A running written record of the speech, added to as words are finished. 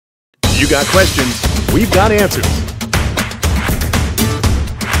You got questions, we've got answers.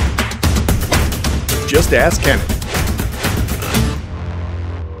 Just ask Kenan.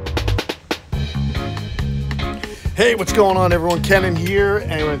 Hey, what's going on, everyone? Kenan here,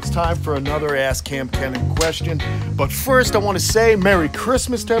 and it's time for another Ask Kamp Kenan question. But first, I want to say Merry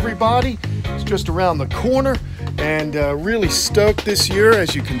Christmas to everybody. It's just around the corner, and really stoked this year.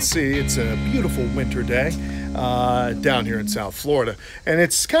 As you can see, it's a beautiful winter day down here in South Florida. And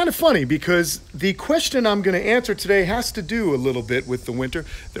it's kind of funny because the question I'm going to answer today has to do a little bit with the winter.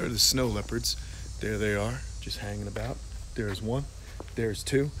 There are the snow leopards. There they are, just hanging about. There's one. There's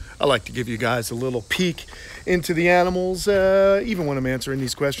two. I like to give you guys a little peek into the animals, even when I'm answering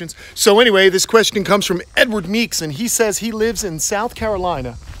these questions. So anyway, this question comes from Edward Meeks, and he says he lives in South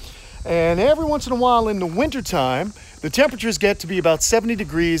Carolina. And every once in a while in the wintertime, the temperatures get to be about 70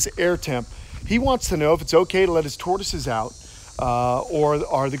 degrees air temp. He wants to know if it's okay to let his tortoises out, or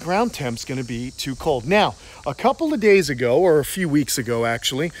are the ground temps going to be too cold? Now, a couple of days ago, or a few weeks ago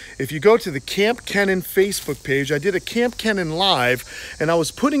actually, if you go to the Kamp Kenan Facebook page, I did a Kamp Kenan live, and I was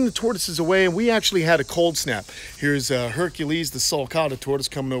putting the tortoises away, and we actually had a cold snap. Here's Hercules, the sulcata tortoise,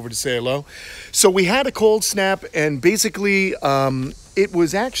 coming over to say hello. So we had a cold snap, and basically it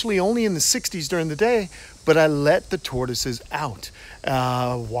was actually only in the 60s during the day, but I let the tortoises out.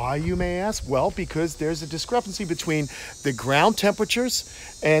 Why, you may ask? Well, because there's a discrepancy between the ground temperatures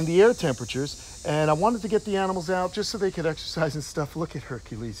and the air temperatures, and I wanted to get the animals out just so they could exercise and stuff. Look at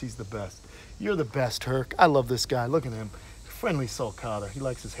Hercules, he's the best. You're the best, Herc. I love this guy. Look at him. Friendly sulcata. He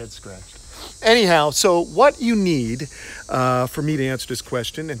likes his head scratched. Anyhow, so what you need for me to answer this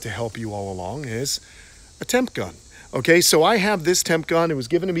question and to help you all along is a temp gun. Okay, so I have this temp gun. It was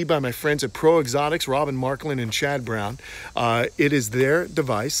given to me by my friends at Pro Exotics, Robin Marklin and Chad Brown. It is their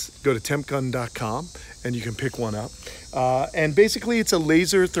device. Go to tempgun.com and you can pick one up. And basically it's a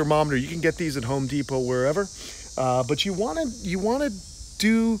laser thermometer. You can get these at Home Depot, wherever. But you want to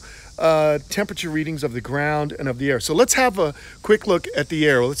do temperature readings of the ground and of the air. So let's have a quick look at the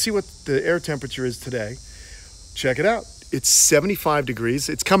air. Well, let's see what the air temperature is today. Check it out. It's 75 degrees.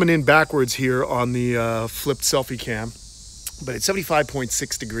 It's coming in backwards here on the flipped selfie cam, but it's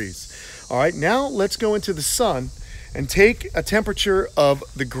 75.6 degrees. All right, now let's go into the sun and take a temperature of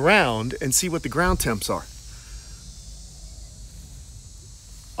the ground and see what the ground temps are.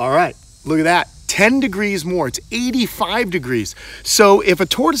 All right, look at that. 10 degrees more. It's 85 degrees. So if a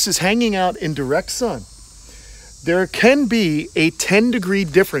tortoise is hanging out in direct sun, there can be a 10-degree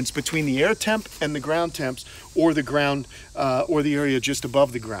difference between the air temp and the ground temps, or the ground, or the area just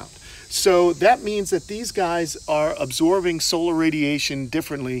above the ground. So that means that these guys are absorbing solar radiation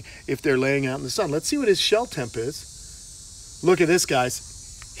differently if they're laying out in the sun. Let's see what his shell temp is. Look at this,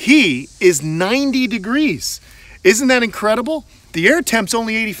 guys. He is 90 degrees. Isn't that incredible? The air temp's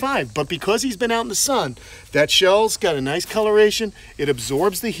only 85, but because he's been out in the sun, that shell's got a nice coloration. It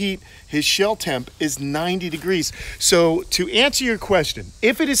absorbs the heat. His shell temp is 90 degrees. So to answer your question,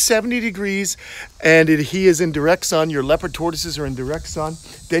 if it is 70 degrees and he is in direct sun, your leopard tortoises are in direct sun,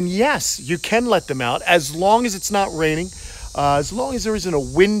 then yes, you can let them out as long as it's not raining, as long as there isn't a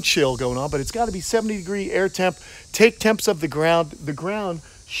wind chill going on, but it's got to be 70-degree air temp. Take temps of the ground. The ground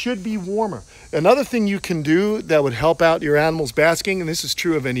should be warmer. Another thing you can do that would help out your animals basking, and this is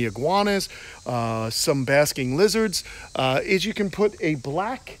true of any iguanas, some basking lizards, is you can put a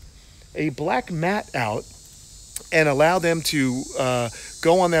black mat out and allow them to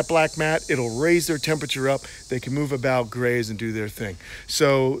go on that black mat. It'll raise their temperature up. They can move about, graze, and do their thing.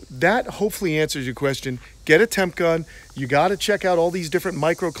 So that hopefully answers your question. Get a temp gun. You got to check out all these different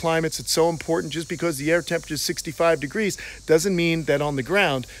microclimates. It's so important. Just because the air temperature is 65 degrees doesn't mean that on the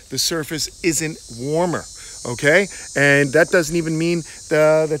ground the surface isn't warmer. Okay, and that doesn't even mean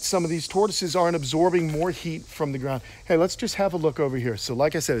that some of these tortoises aren't absorbing more heat from the ground. Hey, let's just have a look over here. So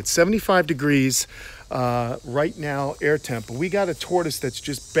like I said, it's 75 degrees right now, air temp. But we got a tortoise that's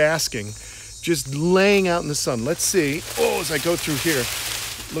just basking, just laying out in the sun. Let's see. Oh, as I go through here,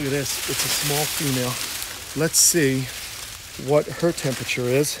 look at this. It's a small female. Let's see what her temperature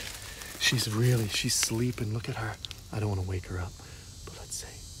is. She's sleeping. Look at her. I don't want to wake her up.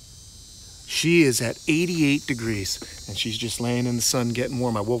 She is at 88 degrees, and she's just laying in the sun getting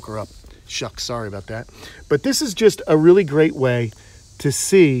warm. I woke her up. Shucks, sorry about that. But this is just a really great way to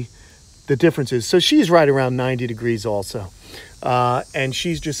see the differences. So she's right around 90 degrees also, and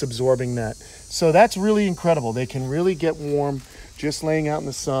she's just absorbing that. So that's really incredible. They can really get warm just laying out in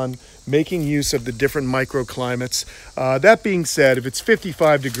the sun, making use of the different microclimates. That being said, if it's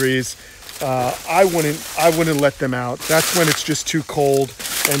 55 degrees, I wouldn't let them out. That's when it's just too cold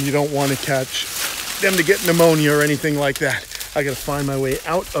and you don't want to catch them to get pneumonia or anything like that. I gotta find my way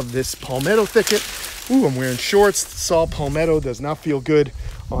out of this palmetto thicket. Ooh, I'm wearing shorts. Saw palmetto does not feel good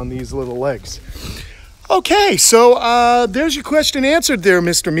on these little legs. Okay, so there's your question answered there,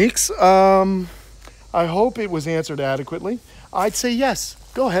 Mr. Meeks. I hope it was answered adequately. I'd say yes.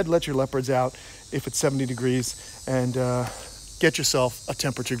 Go ahead, let your leopards out if it's 70 degrees and get yourself a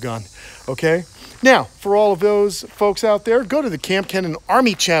temperature gun, okay? Now, for all of those folks out there, go to the Kamp Kenan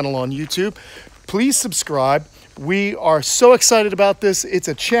Army channel on YouTube. Please subscribe. We are so excited about this. It's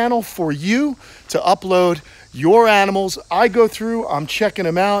a channel for you to upload your animals. I go through, I'm checking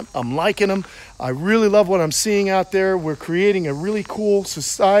them out, I'm liking them. I really love what I'm seeing out there. We're creating a really cool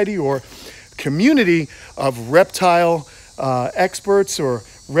society or community of reptile experts or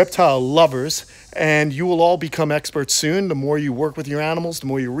reptile lovers, and you will all become experts soon. The more you work with your animals, the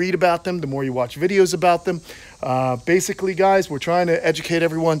more you read about them, the more you watch videos about them. Basically, guys, we're trying to educate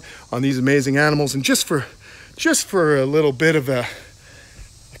everyone on these amazing animals. And just for a little bit of a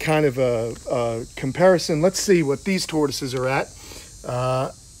kind of a comparison, let's see what these tortoises are at.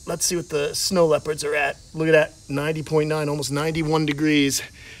 Let's see what the snow leopards are at. Look at that, 90.9, almost 91 degrees,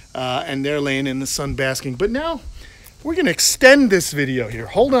 and they're laying in the sun basking. But now we're gonna extend this video here.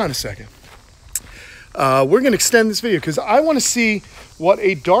 Hold on a second. We're gonna extend this video because I wanna see what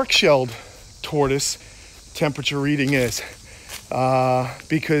a dark-shelled tortoise temperature reading is.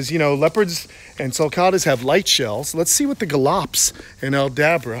 Because, you know, leopards and sulcatas have light shells. Let's see what the galops and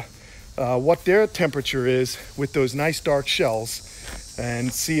aldabra, what their temperature is with those nice dark shells,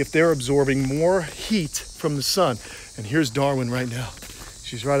 and see if they're absorbing more heat from the sun. And here's Darwin right now.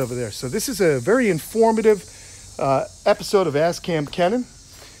 She's right over there. So this is a very informative episode of Ask Kamp Kenan,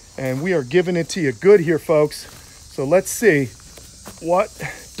 and we are giving it to you good here, folks. So let's see what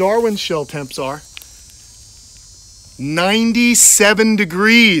Darwin's shell temps are. 97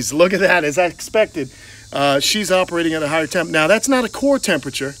 degrees. Look at that, as I expected. She's operating at a higher temp. Now, that's not a core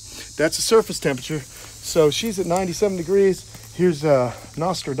temperature. That's a surface temperature. So she's at 97 degrees. Here's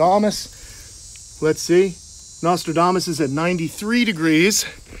Nostradamus. Let's see. Nostradamus is at 93 degrees.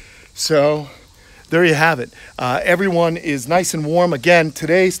 So there you have it. Everyone is nice and warm. Again,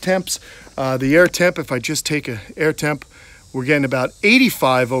 today's temps, the air temp, if I just take an air temp, we're getting about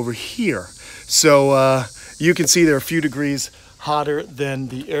 85 over here. So you can see they're a few degrees hotter than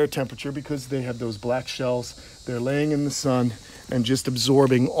the air temperature because they have those black shells. They're laying in the sun and just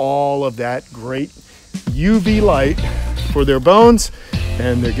absorbing all of that great UV light for their bones,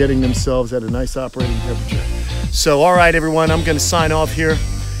 and they're getting themselves at a nice operating temperature. So, all right, everyone, I'm gonna sign off here.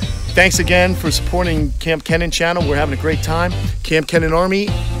 Thanks again for supporting Kamp Kenan channel. We're having a great time. Kamp Kenan Army,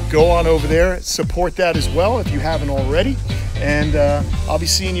 go on over there, support that as well if you haven't already. And I'll be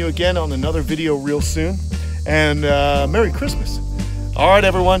seeing you again on another video real soon. And Merry Christmas. All right,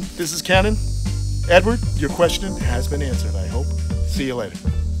 everyone, this is Kenan. Edward, your question has been answered, I hope. See you later.